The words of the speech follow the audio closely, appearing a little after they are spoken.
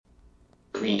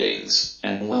greetings,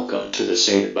 and welcome to the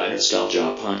Saved by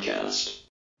Nostalgia podcast.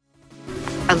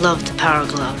 I love the Power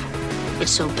Glove. It's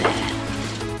so bad.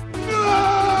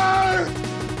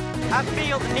 I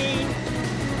feel the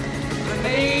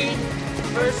need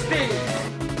for speed.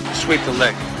 Sweep the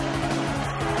leg.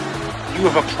 You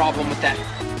have a problem with that?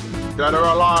 Dead or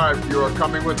alive, you are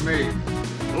coming with me.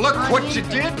 Look what you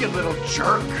did, you little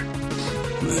jerk.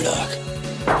 Murdoch.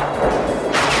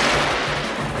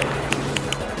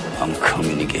 I'm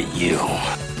coming to get you.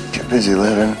 Get busy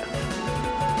living. Or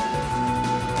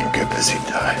get busy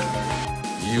dying.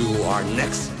 You are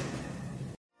next.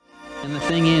 And the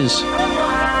thing is,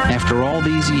 after all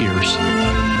these years,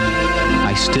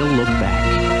 I still look back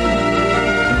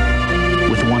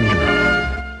with wonder.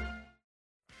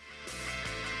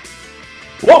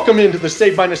 Welcome into the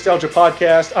Saved by Nostalgia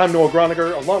podcast. I'm Noah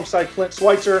Groniger alongside Clint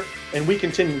Schweitzer, and we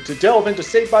continue to delve into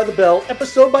Saved by the Bell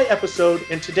episode by episode,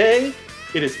 and today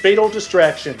it is Fatal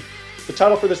Distraction. The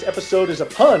title for this episode is a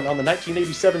pun on the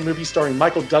 1987 movie starring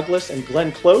Michael Douglas and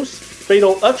Glenn Close,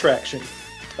 Fatal Attraction.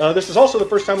 This is also the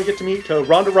first time we get to meet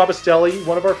Rhonda Robustelli,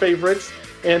 one of our favorites,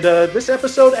 and this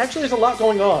episode actually has a lot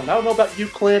going on. I don't know about you,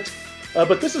 Clint,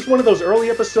 but this is one of those early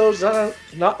episodes that I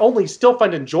not only still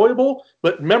find enjoyable,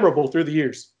 but memorable through the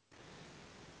years.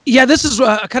 Yeah, this is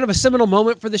kind of a seminal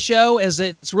moment for the show as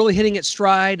it's really hitting its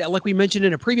stride. Like we mentioned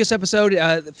in a previous episode,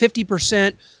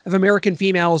 50% of American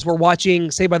females were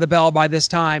watching Saved by the Bell by this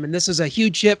time. And this is a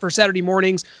huge hit for Saturday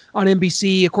mornings on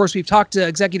NBC. Of course, we've talked to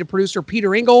executive producer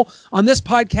Peter Engel on this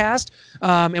podcast,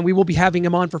 and we will be having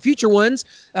him on for future ones,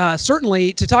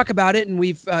 certainly to talk about it. And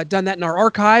we've done that in our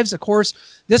archives. Of course,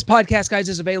 this podcast, guys,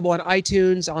 is available on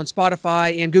iTunes, on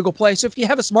Spotify, and Google Play. So if you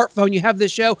have a smartphone, you have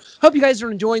this show. Hope you guys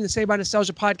are enjoying the Saved by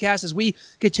Nostalgia podcast as we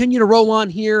continue to roll on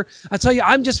here. I tell you,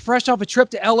 I'm just fresh off a trip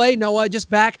to L.A., Noah, just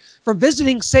back from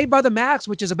visiting Saved by the Max,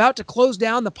 which is about to close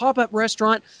down, the pop-up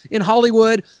restaurant in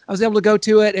Hollywood. I was able to go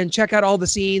to it and check out all the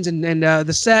scenes and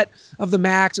the set of the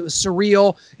Max. It was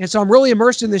surreal. And so I'm really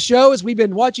immersed in the show as we've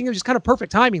been watching. It was just kind of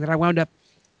perfect timing that I wound up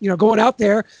going out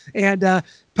there and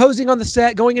posing on the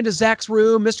set, going into Zach's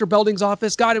room, Mr. Belding's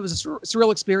office. God, it was a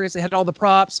surreal experience. They had all the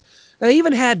props. They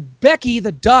even had Becky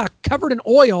the duck covered in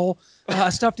oil,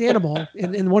 a stuffed animal,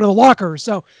 in one of the lockers.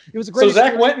 So it was a great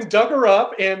experience. Zach went and dug her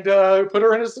up and put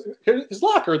her in his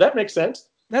locker. That makes sense.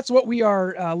 That's what we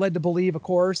are led to believe, of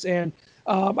course. And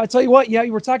I tell you what, yeah,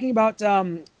 you were talking about,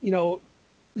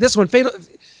 this one,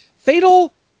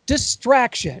 Fatal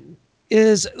Distraction.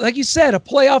 Is, like you said, a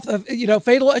playoff of,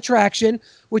 Fatal Attraction,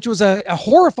 which was a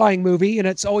horrifying movie. And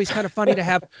it's always kind of funny to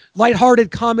have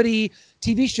lighthearted comedy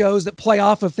TV shows that play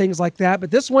off of things like that. But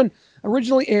this one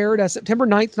originally aired September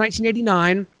 9th,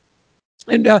 1989.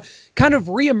 And kind of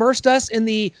re-immersed us in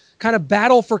the kind of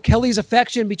battle for Kelly's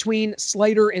affection between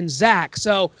Slater and Zach.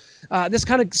 So this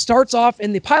kind of starts off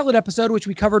in the pilot episode, which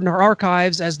we covered in our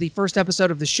archives as the first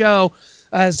episode of the show,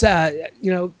 as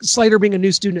Slater being a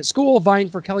new student at school, vying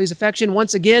for Kelly's affection.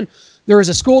 Once again, there is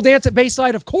a school dance at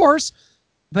Bayside, of course,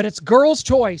 but it's girls'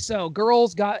 choice. So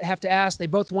girls have to ask. They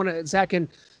both want to, Zach and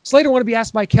Slater want to be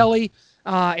asked by Kelly.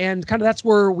 And kind of that's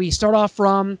where we start off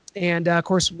from. And, of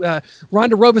course,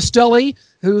 Rhonda Robustelli,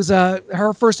 who's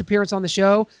her first appearance on the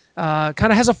show, kind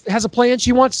of has a plan.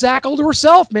 She wants Zach all to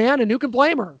herself, man, and who can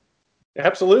blame her?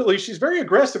 Absolutely. She's very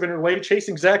aggressive in her way,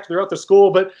 chasing Zach throughout the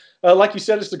school. But like you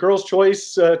said, it's the girls'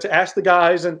 choice to ask the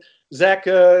guys. And Zach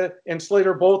and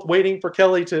Slater both waiting for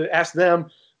Kelly to ask them.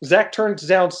 Zach turns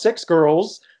down 6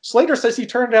 girls. Slater says he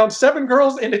turned down 7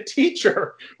 girls and a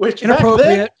teacher, which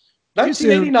inappropriate.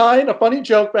 1989, a funny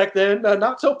joke back then.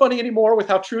 Not so funny anymore with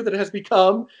how true that it has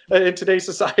become in today's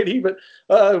society. But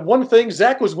one thing,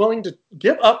 Zach was willing to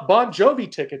give up Bon Jovi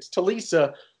tickets to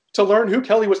Lisa to learn who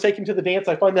Kelly was taking to the dance.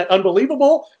 I find that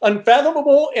unbelievable,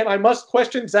 unfathomable, and I must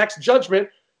question Zach's judgment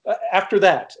after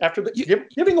that,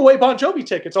 giving away Bon Jovi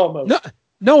tickets almost. No.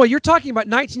 Noah, you're talking about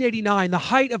 1989, the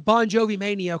height of Bon Jovi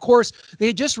mania. Of course, they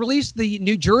had just released the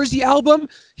New Jersey album,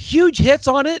 huge hits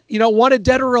on it, Wanted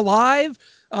Dead or Alive.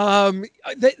 Bon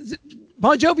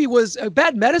Jovi was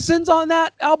Bad Medicines on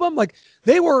that album. Like,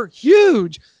 they were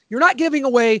huge. You're not giving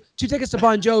away 2 tickets to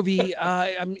Bon Jovi.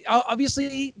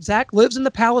 Obviously, Zach lives in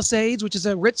the Palisades, which is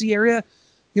a ritzy area,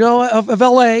 of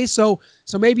LA. So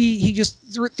maybe he just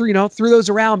threw those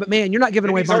around. But man, you're not giving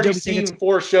away Bon Jovi tickets. Seen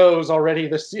 4 shows already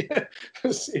this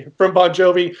from Bon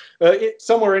Jovi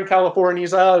somewhere in California.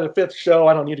 He's out of the 5th show.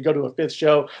 I don't need to go to a 5th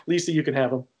show. Lisa, you can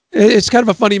have him. It's kind of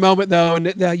a funny moment, though,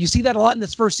 and you see that a lot in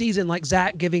this first season, like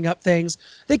Zach giving up things.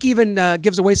 I think he even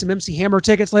gives away some MC Hammer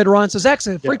tickets later on. So Zach's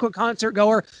a frequent concert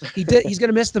goer. He's going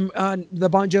to miss the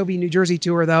Bon Jovi New Jersey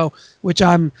tour, though, which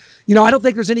I don't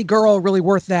think there's any girl really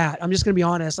worth that. I'm just going to be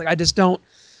honest. Like, I just don't.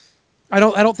 I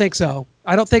don't think so.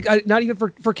 I don't think not even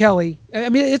for Kelly. I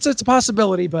mean, it's a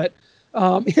possibility, but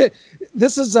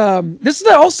this is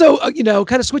also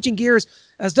kind of switching gears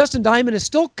as Dustin Diamond is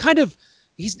still kind of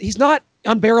he's not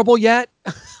unbearable yet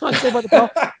on Saved by the Bell.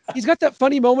 He's got that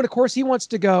funny moment. Of course, he wants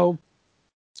to go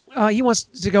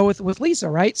with Lisa,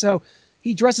 right? So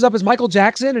he dresses up as Michael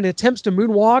Jackson and attempts to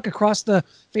moonwalk across the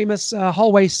famous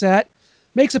hallway set,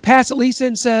 makes a pass at Lisa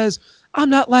and says, "I'm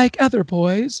not like other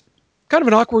boys." Kind of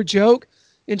an awkward joke.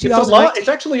 It's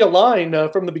actually a line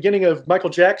from the beginning of Michael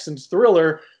Jackson's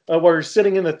Thriller, where he's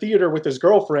sitting in the theater with his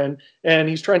girlfriend, and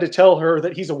he's trying to tell her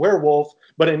that he's a werewolf,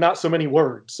 but in not so many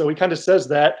words. So he kind of says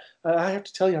that, I have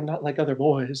to tell you, I'm not like other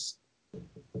boys.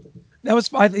 That was,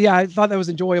 I thought that was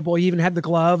enjoyable. He even had the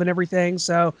glove and everything.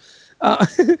 So,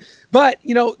 but,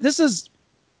 this is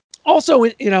also,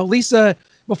 Lisa,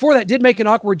 before that, did make an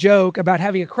awkward joke about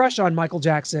having a crush on Michael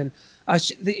Jackson.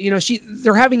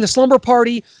 They're having the slumber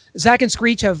party. Zach and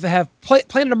Screech have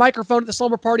planted a microphone at the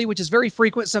slumber party, which is very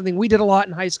frequent, something we did a lot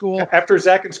in high school. After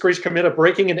Zach and Screech commit a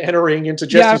breaking and entering into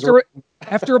Jesse's room.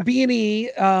 After a B&E,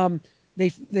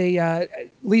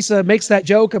 Lisa makes that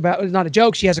joke about, not a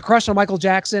joke, she has a crush on Michael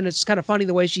Jackson. It's kind of funny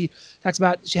the way she talks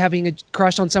about she having a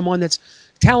crush on someone that's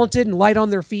talented and light on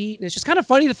their feet. And it's just kind of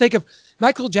funny to think of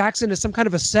Michael Jackson as some kind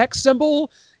of a sex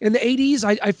symbol in the 80s.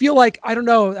 I feel like, I don't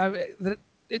know,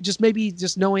 just maybe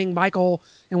just knowing Michael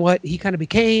and what he kind of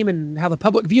became and how the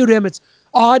public viewed him, it's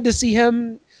odd to see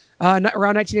him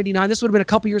around 1989. This would have been a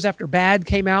couple years after Bad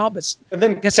came out. And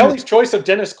then Kelly's choice of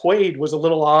Dennis Quaid was a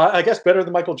little odd, I guess better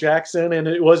than Michael Jackson, and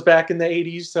it was back in the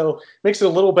 80s, so makes it a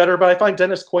little better, but I find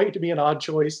Dennis Quaid to be an odd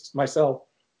choice myself.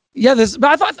 Yeah,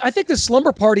 I think this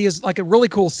slumber party is like a really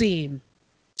cool scene.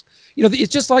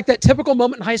 It's just like that typical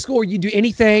moment in high school where you do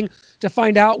anything to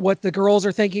find out what the girls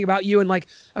are thinking about you. And like,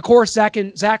 of course, Zach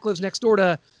lives next door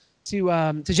to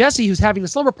Jesse, who's having the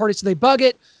slumber party. So they bug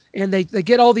it and they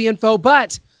get all the info,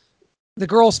 but the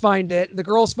girls find it. The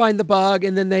girls find the bug,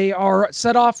 and then they are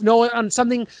set off on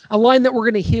a line that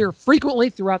we're going to hear frequently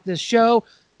throughout this show.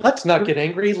 Let's not get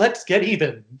angry. Let's get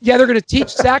even. Yeah, they're going to teach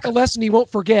Zach a lesson he won't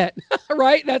forget.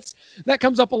 Right? That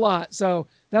comes up a lot. So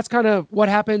that's kind of what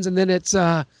happens, and then it's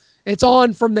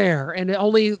on from there. And the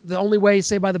only way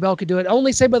Saved by the Bell could do it,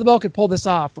 only Saved by the Bell could pull this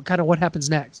off. Kind of what happens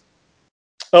next.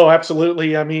 Oh,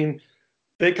 absolutely. I mean,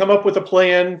 they come up with a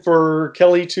plan for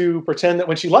Kelly to pretend that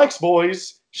when she likes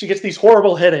boys, she gets these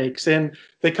horrible headaches, and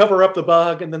they cover up the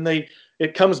bug, and then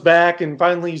it comes back, and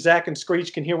finally Zach and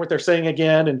Screech can hear what they're saying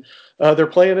again, and they're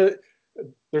playing it.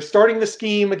 They're starting the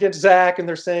scheme against Zach, and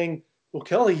they're saying, "Well,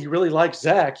 Kelly, you really like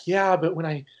Zach." "Yeah, but when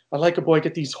I like a boy, I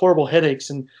get these horrible headaches,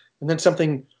 and then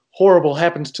something horrible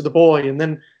happens to the boy." And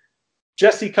then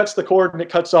Jesse cuts the cord, and it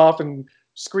cuts off, and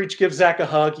Screech gives Zach a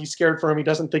hug. He's scared for him. He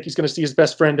doesn't think he's going to see his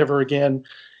best friend ever again.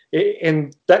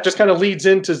 And that just kind of leads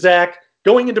into Zach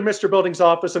going into Mr. Belding's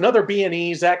office, another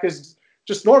B&E. Zach is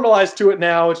just normalized to it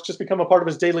now. It's just become a part of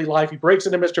his daily life. He breaks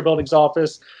into Mr. Belding's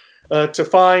office to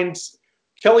find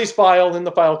Kelly's file in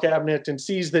the file cabinet and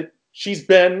sees that she's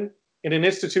been in an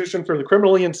institution for the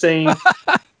criminally insane.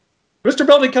 Mr.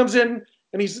 Belding comes in,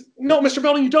 and "No, Mr.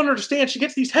 Belding, you don't understand. She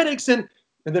gets these headaches." And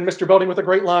then Mr. Belding with a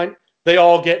great line, "They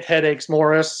all get headaches,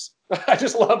 Morris." I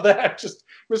just love that. Just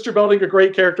Mr. Belding, a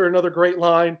great character, another great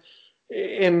line.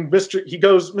 And he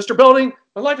goes, "Mr. Belding,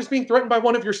 my life is being threatened by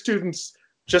one of your students."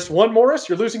 "Just one, Morris?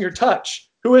 You're losing your touch.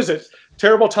 Who is it?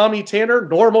 Terrible Tommy Tanner,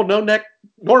 Norman No-Neck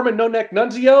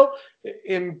Nunzio?"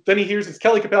 And then he hears it's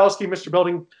Kelly Kapowski. Mr.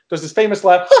 Belding does his famous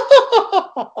laugh.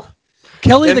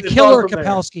 Kelly the Killer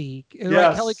Kapowski.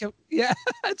 Yes. Right? Yeah,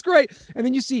 that's great. And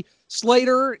then you see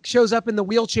Slater shows up in the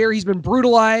wheelchair. He's been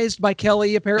brutalized by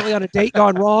Kelly, apparently on a date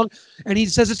gone wrong. And he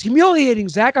says, "It's humiliating,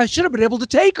 Zach. I should have been able to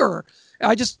take her."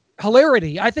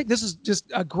 Hilarity. I think this is just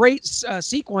a great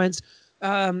sequence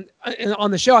on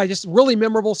the show. I just really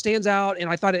memorable, stands out, and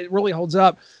I thought it really holds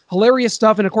up. Hilarious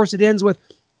stuff. And of course, it ends with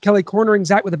Kelly cornering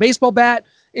Zach with a baseball bat.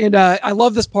 And I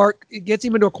love this part. It gets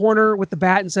him into a corner with the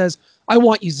bat and says, "I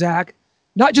want you, Zach,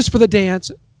 not just for the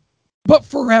dance, but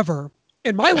forever."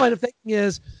 And my line of thinking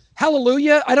is,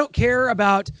 hallelujah. I don't care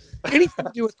about anything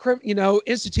to do with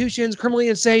institutions, criminally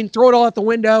insane. Throw it all out the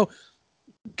window.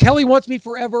 Kelly wants me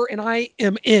forever, and I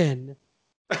am in.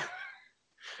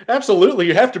 Absolutely,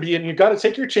 you have to be in. You've got to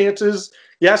take your chances.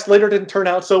 Yes, Slater didn't turn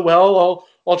out so well.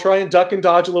 I'll try and duck and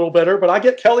dodge a little better, but I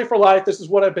get Kelly for life. This is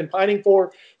what I've been pining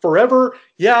for forever.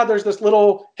 Yeah, there's this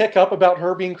little hiccup about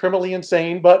her being criminally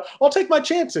insane, but I'll take my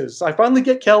chances. I finally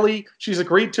get Kelly. She's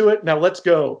agreed to it. Now let's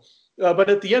go.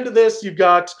 But at the end of this, you've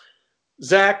got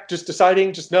Zach just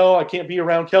deciding, no, I can't be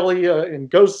around Kelly, and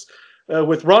goes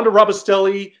with Rhonda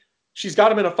Robustelli. She's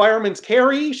got him in a fireman's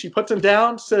carry. She puts him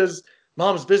down, says,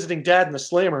 Mom's visiting Dad in the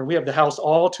Slammer, and we have the house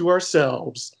all to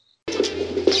ourselves.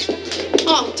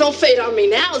 Oh, don't fade on me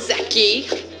now, Zachy.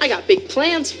 I got big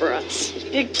plans for us.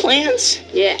 Big plans?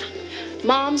 Yeah.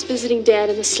 Mom's visiting Dad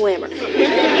in the Slammer. And we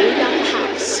got the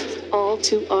house all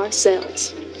to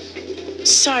ourselves.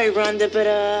 Sorry, Rhonda, but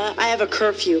I have a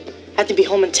curfew. I have to be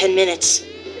home in 10 minutes.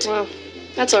 Well,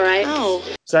 that's all right. Oh.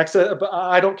 Zach said,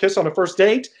 I don't kiss on a first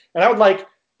date. And I would like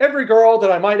every girl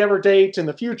that I might ever date in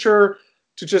the future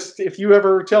to just, if you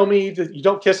ever tell me that you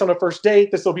don't kiss on a first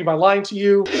date, this will be my line to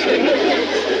you.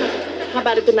 How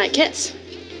about a goodnight kiss?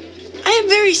 I have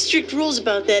very strict rules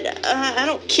about that. I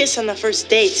don't kiss on the first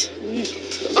date.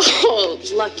 Oh,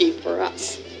 lucky for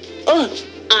us. Oh,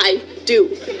 I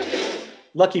do.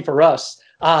 Lucky for us,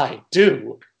 I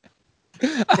do.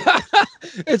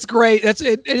 It's great.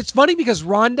 It's funny because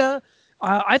Rhonda,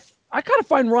 I kind of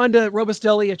find Rhonda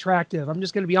Robustelli attractive. I'm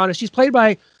just going to be honest. She's played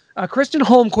by Kristen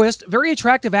Holmquist, very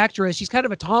attractive actress. She's kind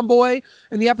of a tomboy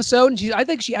in the episode, and I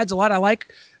think she adds a lot. I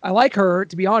like her,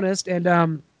 to be honest. And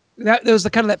that was the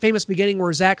kind of that famous beginning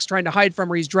where Zach's trying to hide from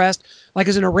her. He's dressed like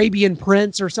as an Arabian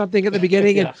prince or something at the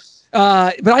beginning. Yeah.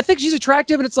 And but I think she's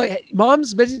attractive, and it's like, hey,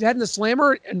 Mom's busy Dad in the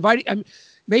Slammer, inviting.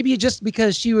 Maybe just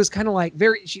because she was kind of like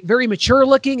very mature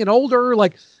looking and older,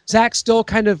 like Zach's still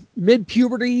kind of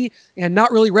mid-puberty and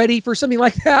not really ready for something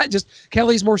like that. Just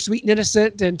Kelly's more sweet and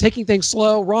innocent and taking things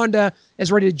slow. Rhonda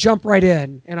is ready to jump right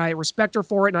in, and I respect her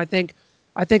for it. And I think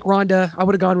Rhonda, I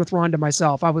would have gone with Rhonda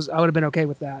myself. I would have been okay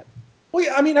with that. Well,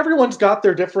 yeah, I mean, everyone's got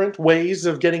their different ways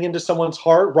of getting into someone's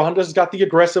heart. Rhonda's got the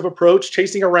aggressive approach,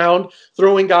 chasing around,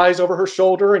 throwing guys over her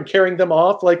shoulder and carrying them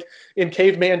off like in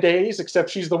caveman days, except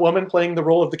she's the woman playing the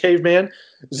role of the caveman.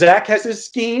 Zach has his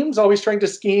schemes, always trying to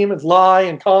scheme and lie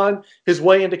and con his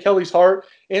way into Kelly's heart.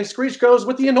 And Screech goes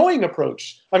with the annoying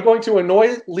approach. I'm going to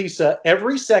annoy Lisa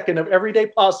every second of every day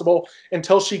possible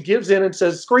until she gives in and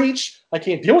says, Screech, I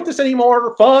can't deal with this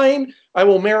anymore. Fine. I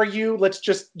will marry you. Let's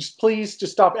just please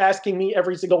stop asking me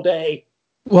every single day.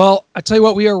 Well, I tell you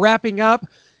what, we are wrapping up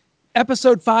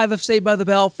episode 5 of Saved by the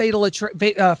Bell, I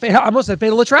almost said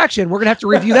Fatal Attraction. We're going to have to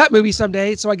review that movie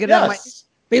someday. So I get out of my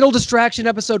Fatal Distraction,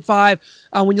 episode 5.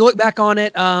 When you look back on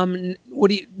it,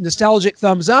 nostalgic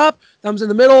thumbs up, thumbs in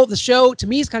the middle. The show, to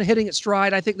me, is kind of hitting its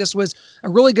stride. I think this was a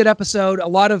really good episode. A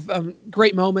lot of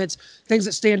great moments, things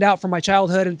that stand out from my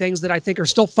childhood, and things that I think are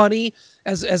still funny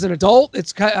as an adult.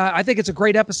 I think it's a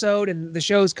great episode, and the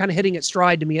show's kind of hitting its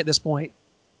stride to me at this point.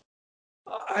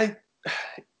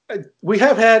 We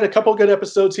have had a couple good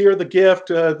episodes here. The Gift,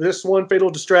 this one, Fatal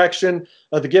Distraction,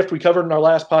 The Gift we covered in our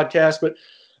last podcast, but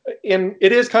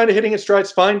it is kind of hitting its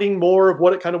strides, finding more of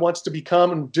what it kind of wants to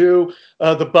become and do.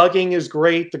 The bugging is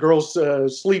great. The girls'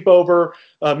 sleepover,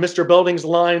 Mr. Belding's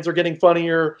lines are getting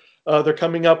funnier. They're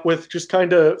coming up with just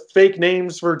kind of fake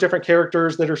names for different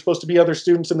characters that are supposed to be other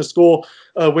students in the school,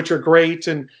 which are great.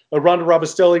 And Rhonda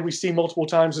Robustelli, we see multiple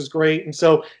times, is great. And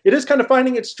so it is kind of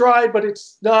finding its stride, but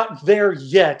it's not there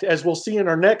yet. As we'll see in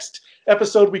our next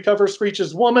episode, we cover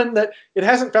Screech's Woman, that it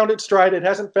hasn't found its stride. It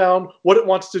hasn't found what it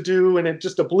wants to do. And it's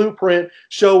just a blueprint,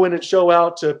 show in and show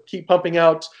out, to keep pumping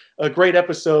out great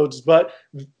episodes. But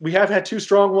we have had 2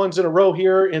 strong ones in a row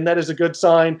here, and that is a good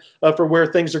sign for where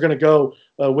things are going to go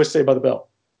with Saved by the Bell.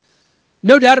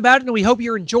 No doubt about it, and we hope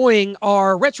you're enjoying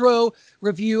our retro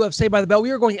review of Saved by the Bell. We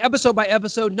are going episode by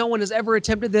episode. No one has ever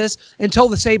attempted this until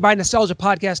the Saved by Nostalgia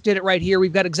podcast did it right here.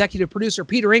 We've got executive producer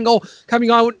Peter Engel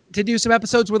coming on to do some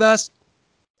episodes with us.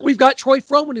 We've got Troy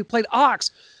Froman, who played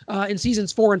Ox in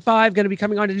seasons 4 and 5, going to be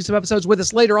coming on to do some episodes with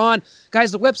us later on.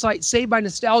 Guys, the website,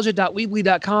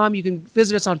 savedbynostalgia.weebly.com. You can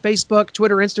visit us on Facebook,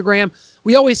 Twitter, Instagram.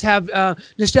 We always have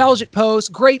nostalgic posts,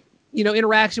 great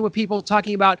interaction with people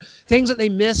talking about things that they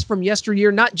missed from yesteryear,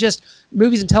 not just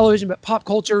movies and television, but pop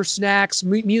culture, snacks,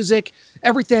 music,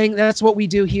 everything. That's what we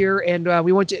do here. And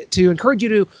we want to encourage you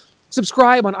to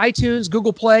subscribe on iTunes,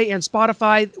 Google Play, and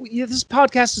Spotify. This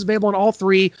podcast is available on all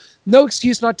 3. No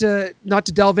excuse not to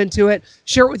delve into it.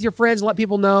 Share it with your friends and let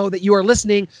people know that you are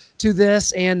listening to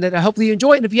this, and that hopefully you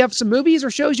enjoy it. And if you have some movies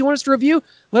or shows you want us to review,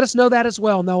 let us know that as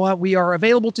well, Noah. We are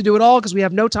available to do it all because we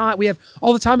have no time. We have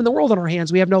all the time in the world on our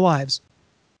hands. We have no lives.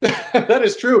 That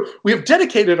is true. We have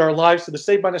dedicated our lives to the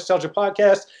Saved by Nostalgia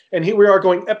podcast, and here we are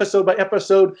going episode by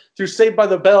episode through Saved by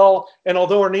the Bell. And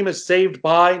although our name is Saved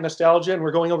by Nostalgia, and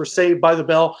we're going over Saved by the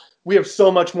Bell, we have so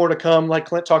much more to come. Like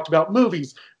Clint talked about,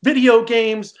 movies, video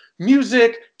games,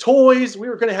 music, toys. We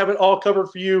are going to have it all covered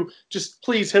for you. Just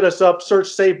please hit us up. Search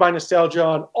Saved by Nostalgia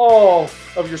on all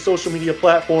of your social media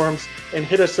platforms and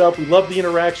hit us up. We love the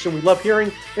interaction. We love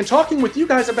hearing and talking with you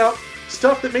guys about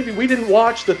stuff that maybe we didn't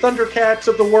watch, the Thundercats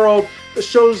of the world, the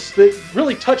shows that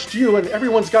really touched you, and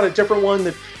everyone's got a different one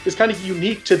that is kind of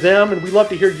unique to them, and we love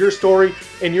to hear your story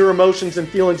and your emotions and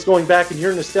feelings going back and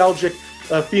your nostalgic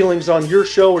feelings on your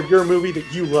show or your movie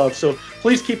that you love. So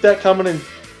please keep that coming, and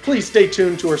please stay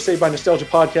tuned to our Saved by Nostalgia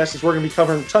podcast, as we're going to be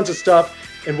covering tons of stuff,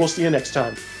 and we'll see you next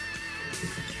time.